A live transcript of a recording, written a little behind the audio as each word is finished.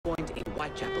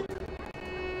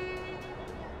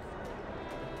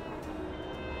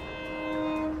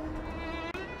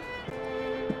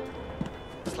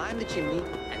climb the chimney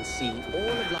and see all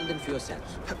of London for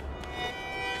yourself.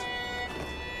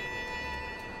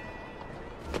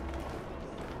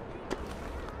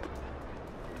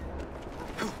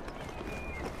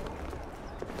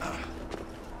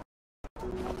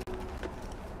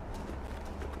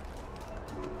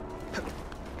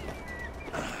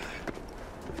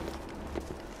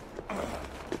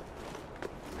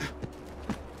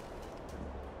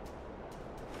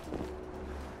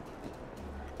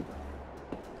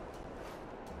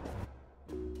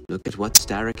 Look at what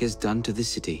Starrick has done to the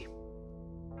city.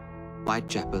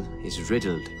 Whitechapel is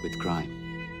riddled with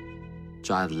crime.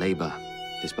 Child labor,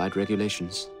 despite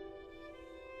regulations.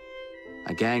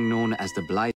 A gang known as the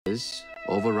Blighters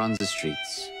overruns the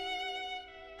streets,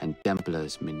 and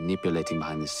Templars manipulating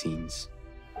behind the scenes.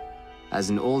 As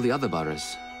in all the other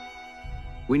boroughs,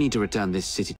 we need to return this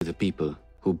city to the people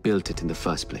who built it in the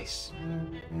first place.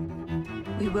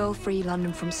 We will free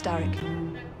London from Starrick.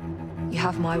 You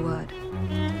have my word.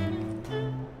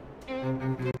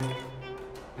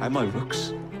 And my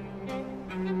rooks.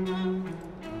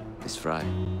 Miss Fry,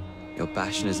 your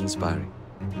passion is inspiring.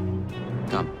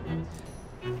 Come,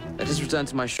 let us return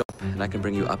to my shop, and I can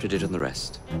bring you up to date on the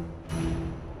rest.